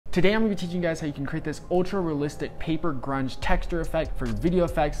Today I'm going to be teaching you guys how you can create this ultra realistic paper grunge texture effect for video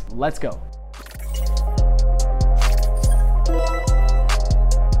effects. Let's go.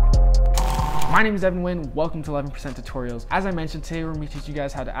 My name is Devin Huynh. Welcome to 11% Tutorials. As I mentioned, today we're going to be teaching you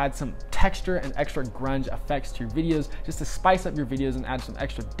guys how to add some texture and extra grunge effects to your videos, just to spice up your videos and add some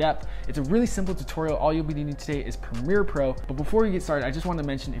extra depth. It's a really simple tutorial. All you'll be needing today is Premiere Pro. But before we get started, I just want to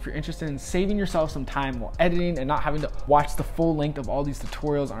mention, if you're interested in saving yourself some time while editing and not having to watch the full length of all these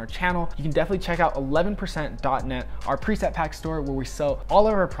tutorials on our channel, you can definitely check out 11%.net, our preset pack store, where we sell all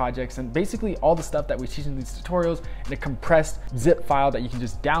of our projects and basically all the stuff that we teach in these tutorials in a compressed zip file that you can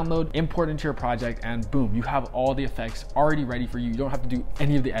just download, import into your project, and boom, you have all the effects already ready for you. You don't have to do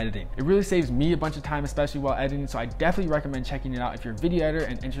any of the editing. It really saves me a bunch of time, especially while editing, so I definitely recommend checking it out if you're a video editor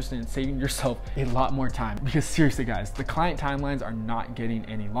and interested in saving yourself a lot more time, because seriously guys, the client timelines are not getting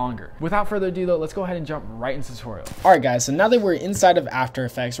any longer. Without further ado though, let's go ahead and jump right into the tutorial. All right guys, so now that we're inside of After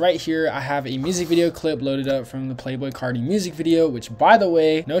Effects, right here I have a music video clip loaded up from the Playboi Carti music video, which, by the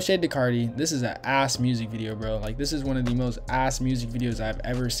way, no shade to Carti, this is an ass music video, bro. Like, this is one of the most ass music videos I've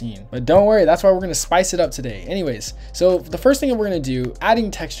ever seen. But don't worry, that's why we're gonna spice it up today. Anyways, so the first thing that we're gonna do, adding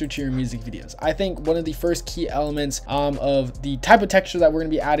texture to your music videos. I think one of the first key elements of the type of texture that we're gonna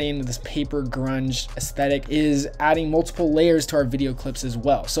be adding, this paper grunge aesthetic, is adding multiple layers to our video clips as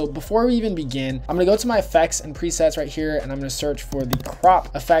well. So before we even begin, I'm gonna go to my effects and presets right here, and I'm gonna search for the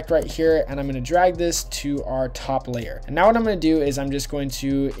crop effect right here, and I'm gonna drag this to our top layer. And now what I'm gonna do is I'm just going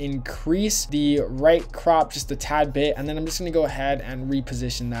to increase the right crop just a tad bit, and then I'm just gonna go ahead and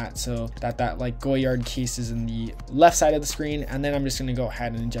reposition that so that like Goyard case is in the left side of the screen, and then I'm just gonna go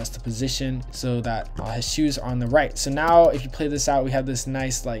ahead and adjust the position so that his shoes are on the right. So now if you play this out, we have this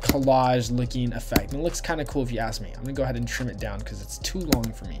nice like collage looking effect, and it looks kind of cool if you ask me. I'm gonna go ahead and trim it down because it's too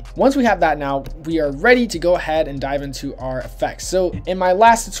long for me. Once we have that, now we are ready to go ahead and dive into our effects. So in my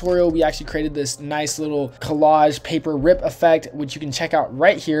last tutorial, we actually created this nice little collage paper rip effect, which you can check out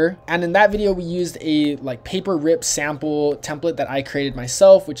right here. And in that video, we used a like paper rip sample template that I created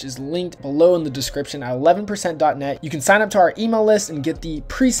myself, which is linked below in the description at 11%.net. You can sign up to our email list and get the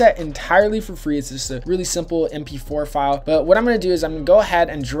preset entirely for free. It's just a really simple MP4 file. But what I'm going to do is I'm going to go ahead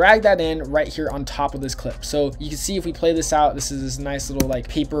and drag that in right here on top of this clip. So you can see if we play this out, this is this nice little like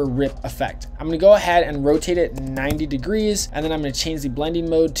paper rip effect. I'm going to go ahead and rotate it 90 degrees, and then I'm going to change the blending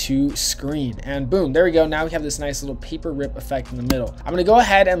mode to screen, and boom, there we go. Now we have this nice little paper rip effect in the middle. I'm going to go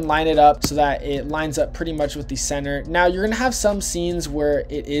ahead and line it up so that it lines up pretty much with the center. Now you're going to have some scenes where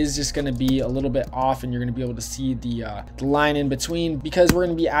it is just going to be a little bit off, and you're going to be able to see the line in between, because we're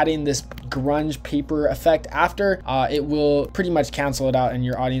going to be adding this grunge paper effect after. It will pretty much cancel it out, and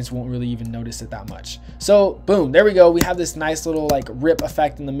your audience won't really even notice it that much. So boom, there we go. We have this nice little like rip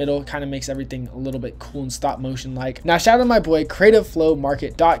effect in the middle. Kind of makes everything a little bit cool and stop motion like. Now shout out to my boy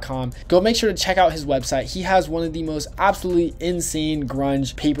creativeflowmarket.com. Go make sure to check out his website. He has one of the most absolutely insane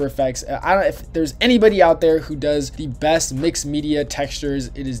grunge paper effects. I don't know if there's anybody out there who does the best mixed media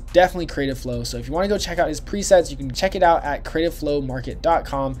textures. It is definitely Creative Flow. So if you want to go check out his presets, you can check it out at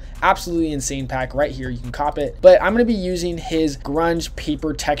creativeflowmarket.com. Absolutely insane pack right here. You can cop it. But I'm going to be using his grunge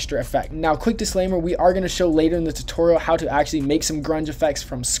paper texture effect. Now, quick disclaimer, we are going to show later in the tutorial how to actually make some grunge effects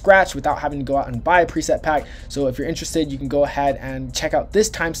from scratch without having to go out and buy a preset pack. So if you're interested, you can go ahead and check out this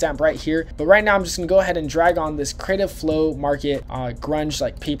timestamp right here. But right now, I'm just going to go ahead and drag on this Creative Flow Market grunge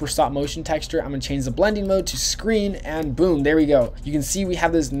like paper stop motion texture. I'm going to change the blending mode to screen, and boom, there we go. You can see we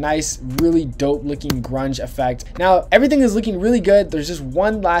have this nice, really dope looking grunge effect. Now, everything is looking really good. There's just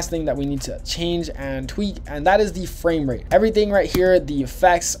one last thing that we need to change and tweak, and that is the frame rate. Everything right here, the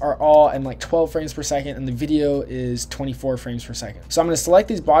effects are all in like 12 frames per second, and the video is 24 frames per second. So I'm going to select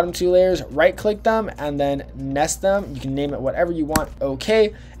these bottom two layers, right click them, and then nest them. You can name it whatever you want.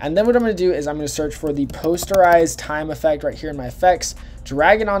 Okay. And then what I'm going to do is I'm going to search for the posterized time effect right here in my effects,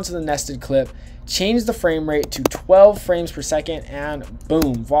 drag it onto the nested clip, change the frame rate to 12 frames per second, and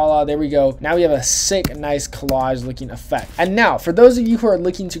boom, voila, there we go. Now we have a sick, nice collage looking effect. And now for those of you who are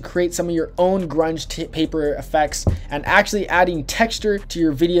looking to create some of your own grunge paper effects and actually adding texture to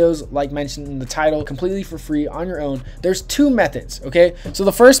your videos, like mentioned in the title, completely for free on your own, there's two methods. Okay, so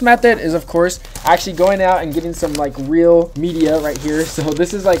the first method is of course actually going out and getting some like real media right here. So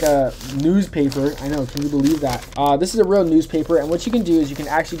this is like a newspaper. I know, can you believe that? This is a real newspaper, and what you can do is you can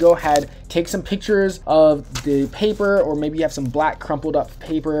actually go ahead, take some pictures of the paper, or maybe you have some black crumpled up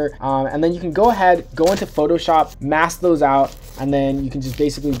paper, and then you can go ahead, go into Photoshop, mask those out, and then you can just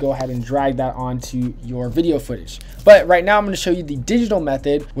basically go ahead and drag that onto your video footage. But right now I'm going to show you the digital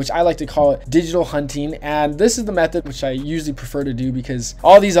method, which I like to call it digital hunting. And this is the method which I usually prefer to do, because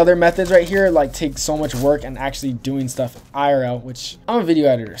all these other methods right here like take so much work and actually doing stuff IRL, which I'm a video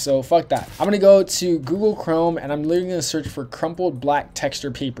editor, so fuck that. I'm going to go to Google Chrome and I'm literally going to search for crumpled black texture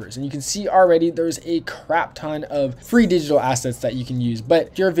papers. And you can see already there's a crap ton of free digital assets that you can use. But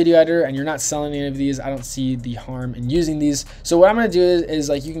if you're a video editor and you're not selling any of these, I don't see the harm in using these. So what I'm going to do is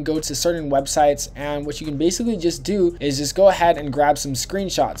like, you can go to certain websites, and what you can basically just do is just go ahead and grab some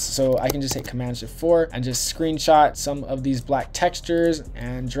screenshots. So I can just hit Command-Shift-4 and just screenshot some of these black textures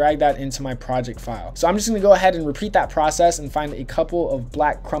and drag that into my project file. So I'm just going to go ahead and repeat that process and find a couple of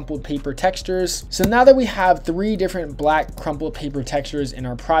black crumpled paper textures. So now that we have 3 different black crumpled paper textures in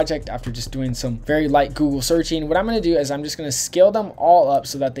our project, after just doing some very light Google searching, what I'm going to do is I'm just going to scale them all up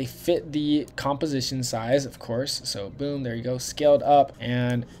so that they fit the composition size, of course. So boom, there you go, scaled up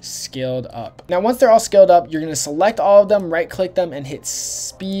and scaled up. Now once they're all scaled up, you're going to select all of them, right click them and hit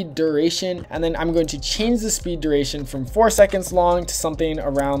speed duration, and then I'm going to change the speed duration from 4 seconds long to something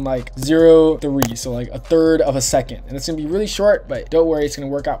around like 0.3, so like 1/3 of a second. And it's gonna be really short, but don't worry, it's gonna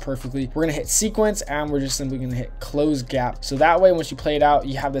work out perfectly. We're gonna hit sequence and we're just simply gonna hit close gap, so that way once you play it out,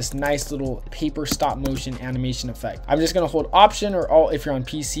 you have this nice little paper stop motion animation effect. I'm just gonna hold Option or Alt if you're on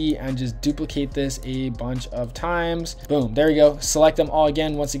PC and just duplicate this a bunch of times. Boom, there you go. Select them all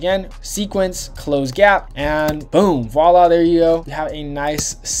again, once again, sequence, close gap, and boom, voila, there you go. You have a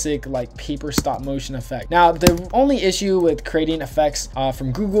nice sick like paper stop motion effect. Now the only issue with creating effects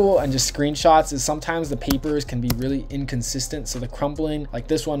from Google and just screenshots is sometimes the papers can be really inconsistent, so the crumpling, like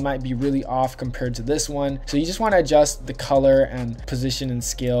this one might be really off compared to this one, so you just want to adjust the color and position and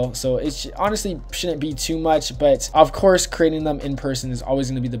scale. So it honestly shouldn't be too much, but of course creating them in person is always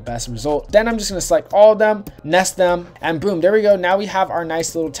going to be the best result. Then I'm just going to select all of them, nest them, and boom, there we go. Now we have our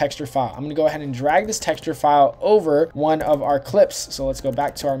nice little texture file. I'm going to go ahead and drag this texture file over one of our clips. So let's go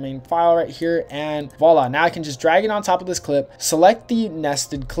back to our main file right here, and voila, now I can just drag it on top of this clip, select the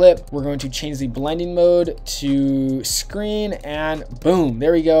nested clip. We're going to change the blending mode to screen, and boom,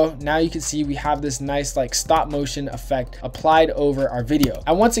 there we go. Now you can see we have this nice like stop motion effect applied over our video.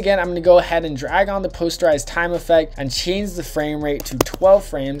 And once again, I'm going to go ahead and drag on the posterized time effect and change the frame rate to 12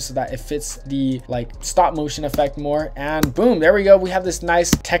 frames so that it fits the like stop motion effect more. And boom, there we go. We have this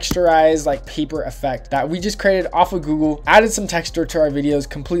nice texturized like paper effect that we just created off of Google, added some texture to our videos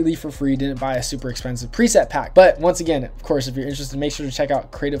completely for free, didn't buy a super expensive preset pack. But once again, of course, if you're interested, make sure to check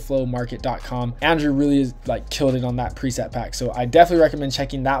out creativeflowmarket.com. Andrew really is like killed it on that preset pack, so I definitely recommend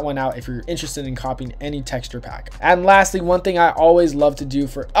checking that one out if you're interested in copying any texture pack. And lastly, one thing I always love to do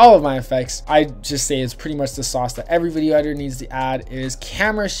for all of my effects, I just say it's pretty much the sauce that every video editor needs to add, is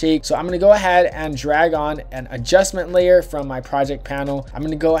camera shake. So I'm going to go ahead and drag on an adjustment layer from my project panel. I'm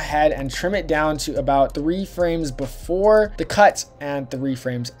going to go ahead and trim it down to about 3 frames before the cut and 3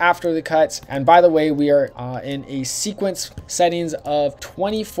 frames after the cut. And by the way, we are in a sequence settings of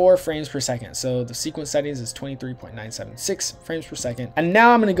 24 frames per second. So the sequence settings is 23.976 frames per second. And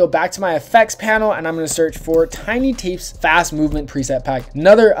now I'm going to go back to my effects panel and I'm going to search for Tiny Tapes Fast Movement Preset Pack.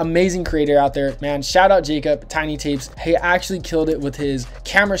 Another amazing creator out there, man. Shout out Jacob, Tiny Tapes. He actually killed it with his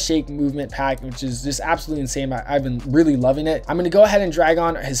camera shake movement pack, which is just absolutely insane. I've been really loving it. I'm going to go ahead and drag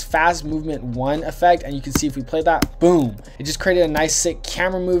on his Fast Movement 1 effect, and you can see if we play that, boom, it just created a nice sick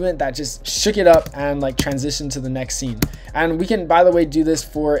camera movement that just shook it up and like transitioned to the next scene. And we can, by the way, do this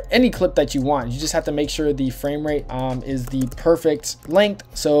for any clip that you want. You just have to make sure the frame rate is the perfect length.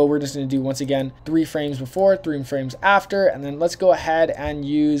 So we're just going to do, once again, 3 frames before, 3 frames after, and then let's go ahead and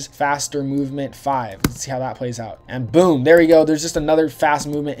use faster movement 5. Let's see how that plays out. And boom, there we go. There's just another fast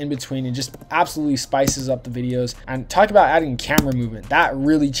movement in between. It just absolutely spices up the videos. And talk about adding camera movement, that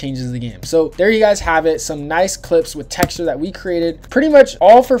really changes the game. So there you guys have it, some nice clips with texture that we created pretty much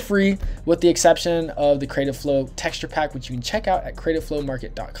all for free, with the exception of the Creative Flow texture pack, which you can check out at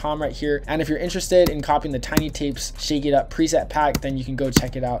creativeflowmarket.com right here. And if you're interested in copying the Tiny Tapes Shake It Up preset pack, then you can go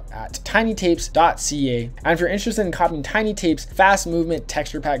check it out at tinytapes.ca. And if you're interested in copying Tiny Tapes Fast Movement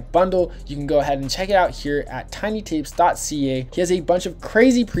Texture Pack Bundle, you can go ahead and check it out here at tinytapes.ca. He has a bunch of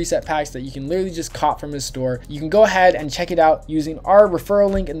crazy preset packs that you can literally just cop from his store. You can go ahead and check it out using our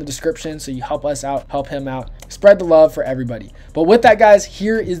referral link in the description, so you help us out, help him out, spread the love for everybody. But with that, guys,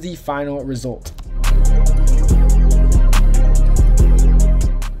 here is the final result.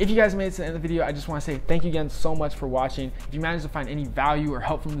 If you guys made it to the end of the video, I just want to say thank you again so much for watching. If you managed to find any value or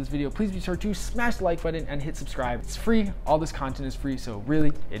help from this video, please be sure to smash the like button and hit subscribe. It's free. All this content is free, so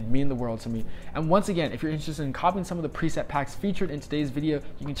really, it'd mean the world to me. And once again, if you're interested in copying some of the preset packs featured in today's video,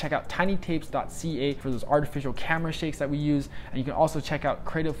 you can check out tinytapes.ca for those artificial camera shakes that we use, and you can also check out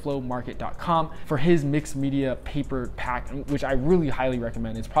creativeflowmarket.com for his mixed media paper pack, which I really highly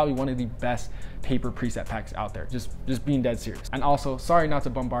recommend. It's probably one of the best paper preset packs out there, just being dead serious. And also, sorry not to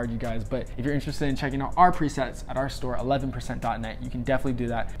bombard you guys, but if you're interested in checking out our presets at our store 11%.net, you can definitely do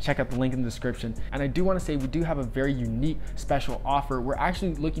that. Check out the link in the description. And I do want to say we do have a very unique special offer. We're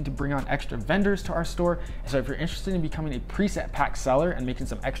actually looking to bring on extra vendors to our store. So if you're interested in becoming a preset pack seller and making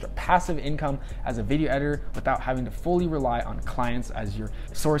some extra passive income as a video editor without having to fully rely on clients as your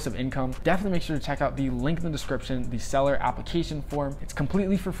source of income, definitely make sure to check out the link in the description, the seller application form. It's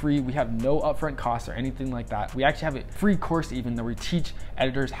completely for free. We have no upfront costs or anything like that. We actually have a free course even that we teach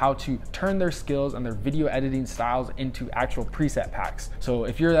editors how to turn their skills and their video editing styles into actual preset packs. So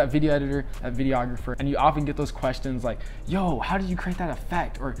if you're that video editor, that videographer, and you often get those questions like, yo, how did you create that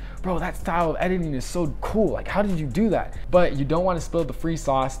effect? Or bro, that style of editing is so cool. Like, how did you do that? But you don't want to spill the free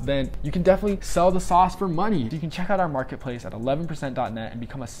sauce, then you can definitely sell the sauce for money. You can check out our marketplace at 11%.net and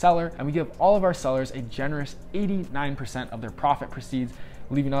become a seller. And we give all of our sellers a generous 89% of their profit proceeds,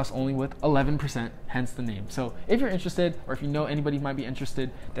 leaving us only with 11%, hence the name. So if you're interested, or if you know anybody who might be interested,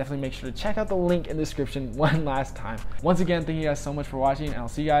 definitely make sure to check out the link in the description one last time. Once again, thank you guys so much for watching, and I'll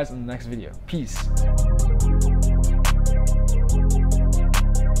see you guys in the next video. Peace.